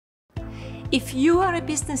If you are a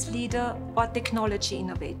business leader or technology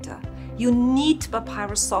innovator, you need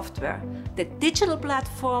Papyrus software, the digital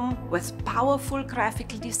platform with powerful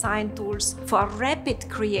graphical design tools for rapid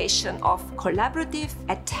creation of collaborative,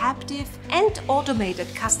 adaptive, and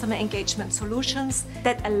automated customer engagement solutions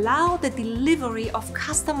that allow the delivery of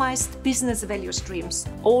customized business value streams,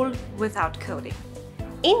 all without coding.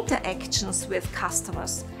 Interactions with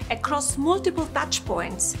customers across multiple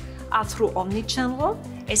touchpoints are through omnichannel,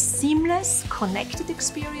 a seamless, connected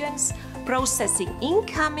experience, processing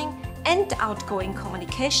incoming and outgoing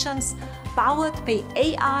communications, powered by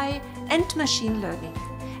AI and machine learning.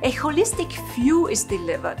 A holistic view is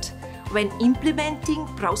delivered when implementing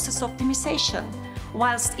process optimization,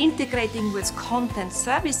 whilst integrating with content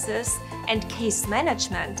services and case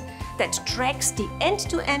management that tracks the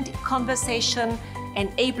end-to-end conversation,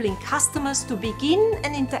 enabling customers to begin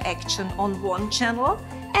an interaction on one channel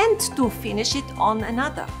and to finish it on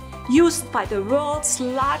another. Used by the world's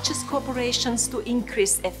largest corporations to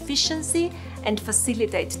increase efficiency and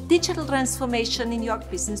facilitate digital transformation in your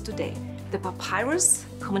business today. The Papyrus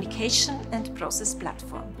Communication and Process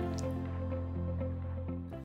Platform.